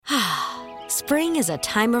Spring is a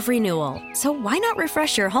time of renewal, so why not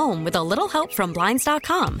refresh your home with a little help from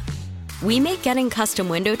Blinds.com? We make getting custom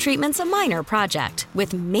window treatments a minor project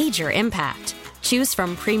with major impact. Choose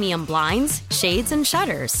from premium blinds, shades, and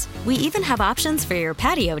shutters. We even have options for your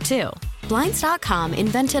patio, too. Blinds.com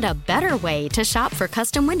invented a better way to shop for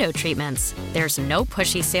custom window treatments. There's no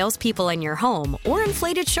pushy salespeople in your home or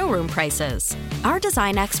inflated showroom prices. Our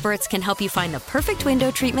design experts can help you find the perfect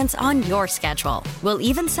window treatments on your schedule. We'll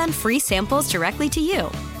even send free samples directly to you.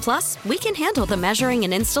 Plus, we can handle the measuring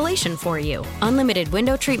and installation for you. Unlimited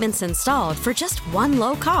window treatments installed for just one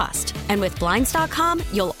low cost. And with Blinds.com,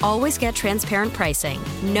 you'll always get transparent pricing.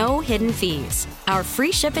 No hidden fees. Our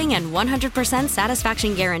free shipping and 100%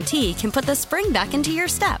 satisfaction guarantee can put the spring back into your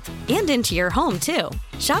step and into your home, too.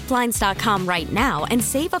 Shop Blinds.com right now and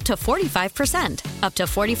save up to 45%. Up to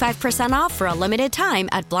 45% off for a limited time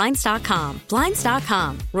at Blinds.com.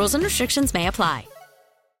 Blinds.com. Rules and restrictions may apply.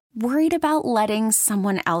 Worried about letting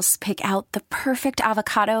someone else pick out the perfect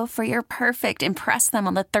avocado for your perfect impress them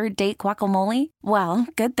on the third date guacamole? Well,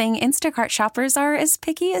 good thing Instacart shoppers are as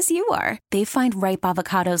picky as you are. They find ripe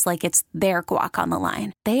avocados like it's their guac on the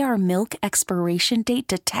line. They are milk expiration date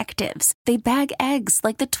detectives. They bag eggs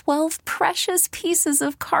like the 12 precious pieces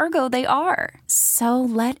of cargo they are. So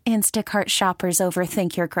let Instacart shoppers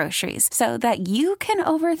overthink your groceries so that you can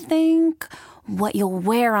overthink what you'll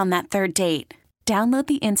wear on that third date. Download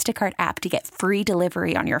the Instacart app to get free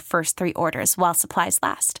delivery on your first 3 orders while supplies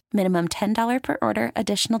last. Minimum $10 per order.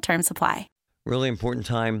 Additional terms apply. Really important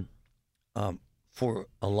time for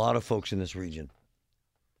a lot of folks in this region.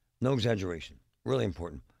 No exaggeration. Really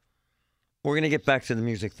important. We're going to get back to the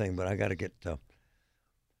music thing, but I got to get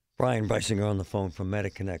Brian Breisinger on the phone from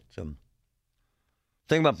MediConnect. The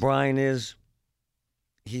thing about Brian is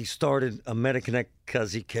he started a MediConnect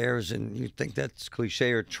because he cares, and you think that's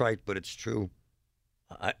cliche or trite, but it's true.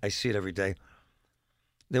 I see it every day.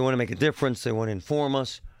 They want to make a difference. They want to inform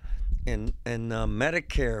us. And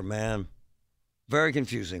Medicare, man, very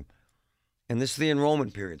confusing. And this is the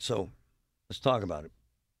enrollment period, so let's talk about it.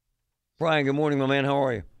 Brian, good morning, my man. How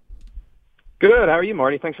are you? Good. How are you,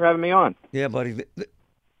 Marty? Thanks for having me on. Yeah, buddy.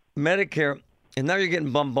 Medicare, and now you're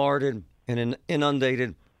getting bombarded and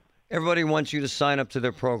inundated. Everybody wants you to sign up to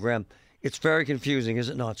their program. It's very confusing, is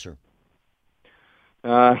it not, sir?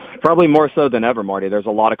 Probably more so than ever, Marty. There's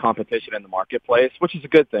a lot of competition in the marketplace, which is a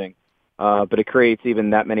good thing. But it creates even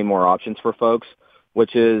that many more options for folks,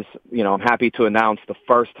 which is, I'm happy to announce the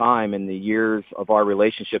first time in the years of our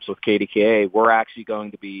relationships with KDKA, we're actually going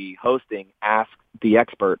to be hosting Ask the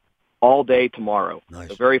Expert all day tomorrow. Nice.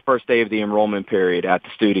 The very first day of the enrollment period at the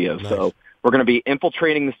studio. Nice. So we're going to be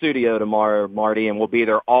infiltrating the studio tomorrow, Marty, and we'll be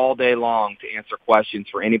there all day long to answer questions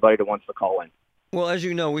for anybody that wants to call in. Well, as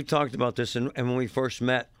you know, we talked about this, and when we first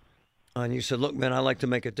met, and you said, look, man, I like to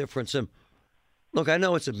make a difference. And look, I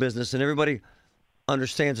know it's a business, and everybody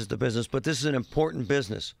understands it's a business, but this is an important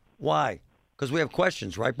business. Why? Because we have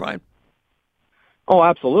questions, right, Brian? Oh,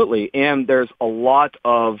 absolutely. And there's a lot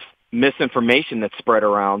of misinformation that's spread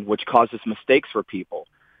around, which causes mistakes for people.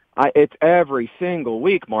 It's every single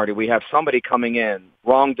week, Marty, we have somebody coming in,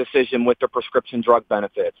 wrong decision with their prescription drug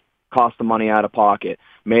benefits, cost the money out of pocket,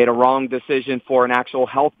 made a wrong decision for an actual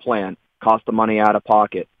health plan, cost the money out of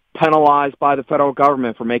pocket, penalized by the federal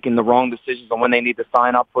government for making the wrong decisions on when they need to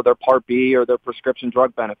sign up for their Part B or their prescription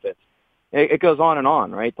drug benefits. It goes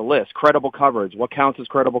on, right? The list, credible coverage, what counts as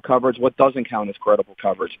credible coverage, what doesn't count as credible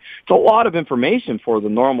coverage. It's a lot of information for the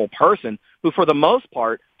normal person who, for the most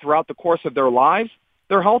part, throughout the course of their lives,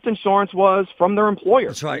 their health insurance was from their employer.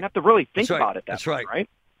 That's right. You have to really think That's right. about it that That's way, right. right?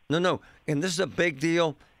 No. And this is a big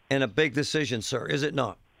deal and a big decision, sir, is it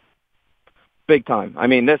not? Big time. I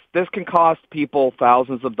mean, this can cost people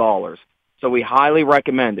thousands of dollars. So we highly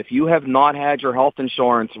recommend, if you have not had your health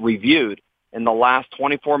insurance reviewed in the last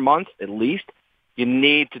 24 months at least, you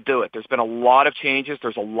need to do it. There's been a lot of changes.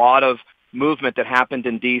 There's a lot of movement that happened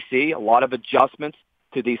in D.C., a lot of adjustments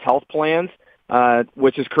to these health plans,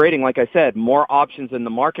 which is creating, like I said, more options in the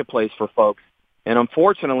marketplace for folks. And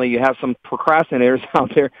unfortunately, you have some procrastinators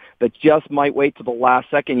out there that just might wait to the last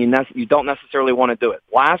second. You don't necessarily want to do it.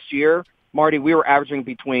 Last year, Marty, we were averaging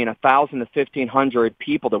between 1,000 to 1,500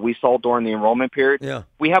 people that we saw during the enrollment period. Yeah.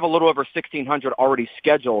 We have a little over 1,600 already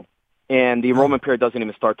scheduled, and the enrollment period doesn't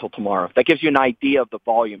even start till tomorrow. That gives you an idea of the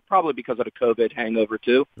volume, probably because of the COVID hangover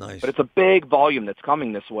too. Nice. But it's a big volume that's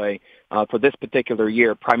coming this way for this particular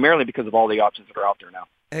year, primarily because of all the options that are out there now.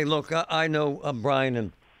 Hey, look, I know Brian,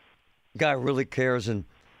 and guy really cares, and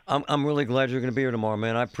I'm really glad you're going to be here tomorrow,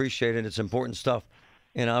 man. I appreciate it. It's important stuff.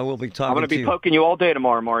 And I will be talking to you. I'm going to be poking you all day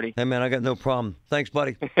tomorrow, Marty. Hey, man, I got no problem. Thanks,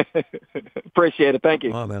 buddy. Appreciate it. Thank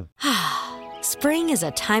you. Oh, man. Spring is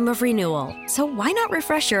a time of renewal, so why not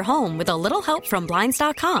refresh your home with a little help from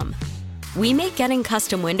Blinds.com? We make getting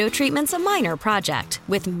custom window treatments a minor project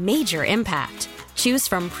with major impact. Choose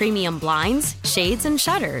from premium blinds, shades, and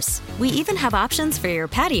shutters. We even have options for your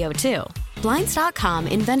patio, too. Blinds.com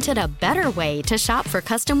invented a better way to shop for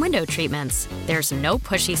custom window treatments. There's no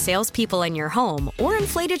pushy salespeople in your home or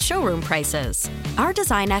inflated showroom prices. Our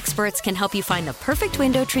design experts can help you find the perfect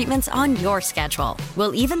window treatments on your schedule.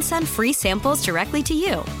 We'll even send free samples directly to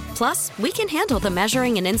you. Plus, we can handle the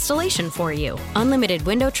measuring and installation for you. Unlimited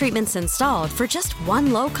window treatments installed for just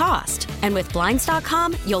one low cost. And with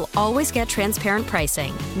Blinds.com, you'll always get transparent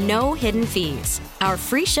pricing. No hidden fees. Our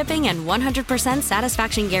free shipping and 100%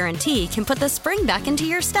 satisfaction guarantee can put the spring back into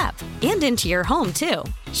your step and into your home, too.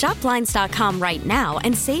 Shop Blinds.com right now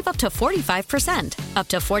and save up to 45%. Up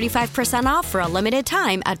to 45% off for a limited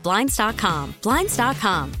time at Blinds.com.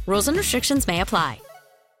 Blinds.com. Rules and restrictions may apply.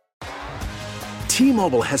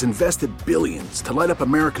 T-Mobile has invested billions to light up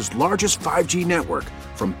America's largest 5G network,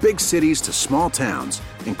 from big cities to small towns,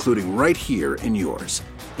 including right here in yours.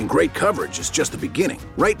 And great coverage is just the beginning.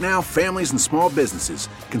 Right now, families and small businesses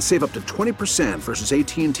can save up to 20% versus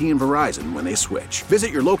AT&T and Verizon when they switch.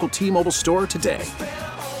 Visit your local T-Mobile store today.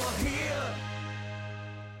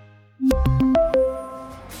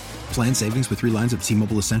 Plan savings with 3 lines of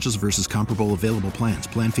T-Mobile Essentials versus comparable available plans.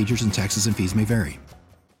 Plan features and taxes and fees may vary.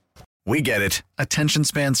 We get it. Attention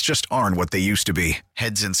spans just aren't what they used to be.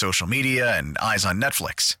 Heads in social media and eyes on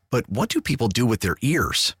Netflix. But what do people do with their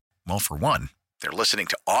ears? Well, for one, they're listening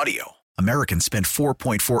to audio. Americans spend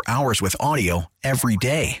 4.4 hours with audio every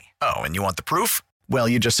day. Oh, and you want the proof? Well,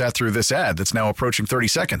 you just sat through this ad that's now approaching 30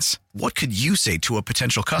 seconds. What could you say to a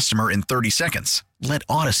potential customer in 30 seconds? Let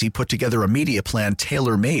Odyssey put together a media plan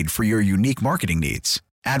tailor-made for your unique marketing needs.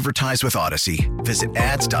 Advertise with Odyssey. Visit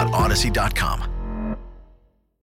ads.odyssey.com.